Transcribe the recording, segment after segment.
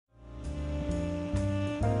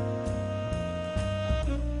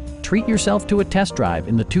treat yourself to a test drive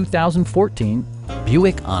in the 2014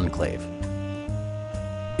 Buick Enclave.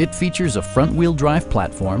 It features a front-wheel drive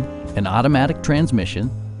platform, an automatic transmission,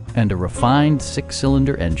 and a refined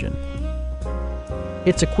 6-cylinder engine.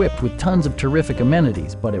 It's equipped with tons of terrific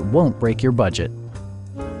amenities, but it won't break your budget.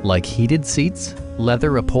 Like heated seats,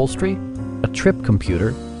 leather upholstery, a trip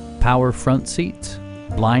computer, power front seats,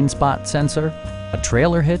 blind spot sensor, a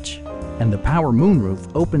trailer hitch, and the power moonroof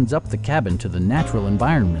opens up the cabin to the natural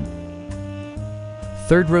environment.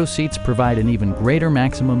 Third-row seats provide an even greater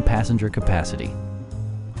maximum passenger capacity.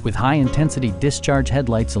 With high-intensity discharge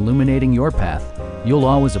headlights illuminating your path, you'll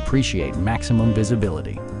always appreciate maximum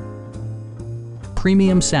visibility.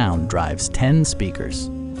 Premium sound drives 10 speakers,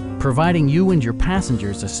 providing you and your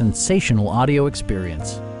passengers a sensational audio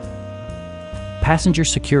experience. Passenger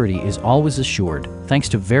security is always assured thanks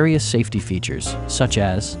to various safety features such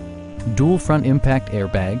as dual front impact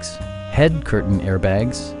airbags, head curtain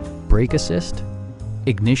airbags, brake assist,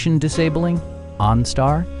 ignition disabling,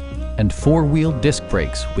 OnStar, and 4-wheel disc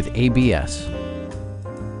brakes with ABS.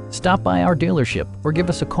 Stop by our dealership or give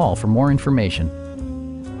us a call for more information.